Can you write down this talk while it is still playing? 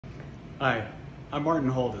Hi, I'm Martin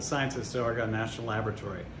Holt, a scientist at Argonne National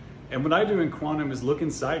Laboratory. And what I do in quantum is look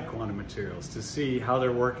inside quantum materials to see how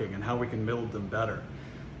they're working and how we can build them better.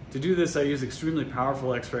 To do this, I use extremely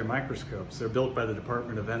powerful X-ray microscopes. They're built by the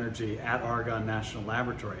Department of Energy at Argonne National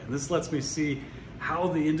Laboratory. And this lets me see how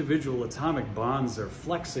the individual atomic bonds are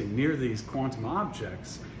flexing near these quantum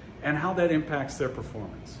objects and how that impacts their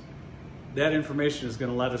performance. That information is going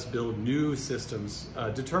to let us build new systems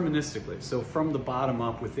deterministically, so from the bottom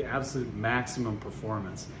up with the absolute maximum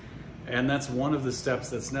performance. And that's one of the steps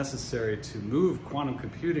that's necessary to move quantum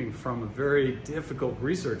computing from a very difficult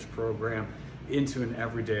research program into an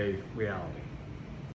everyday reality.